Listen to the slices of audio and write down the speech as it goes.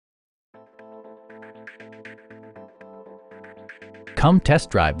Come test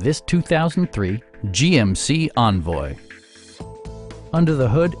drive this 2003 GMC Envoy. Under the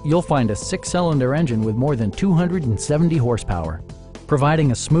hood, you'll find a 6-cylinder engine with more than 270 horsepower,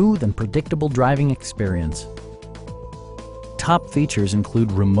 providing a smooth and predictable driving experience. Top features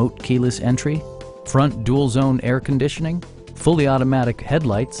include remote keyless entry, front dual-zone air conditioning, fully automatic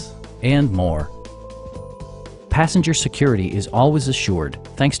headlights, and more. Passenger security is always assured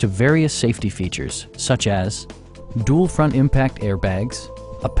thanks to various safety features such as dual front impact airbags,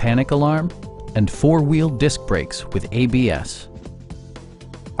 a panic alarm, and 4-wheel disc brakes with ABS.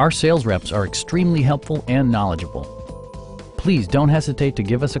 Our sales reps are extremely helpful and knowledgeable. Please don't hesitate to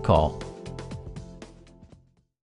give us a call.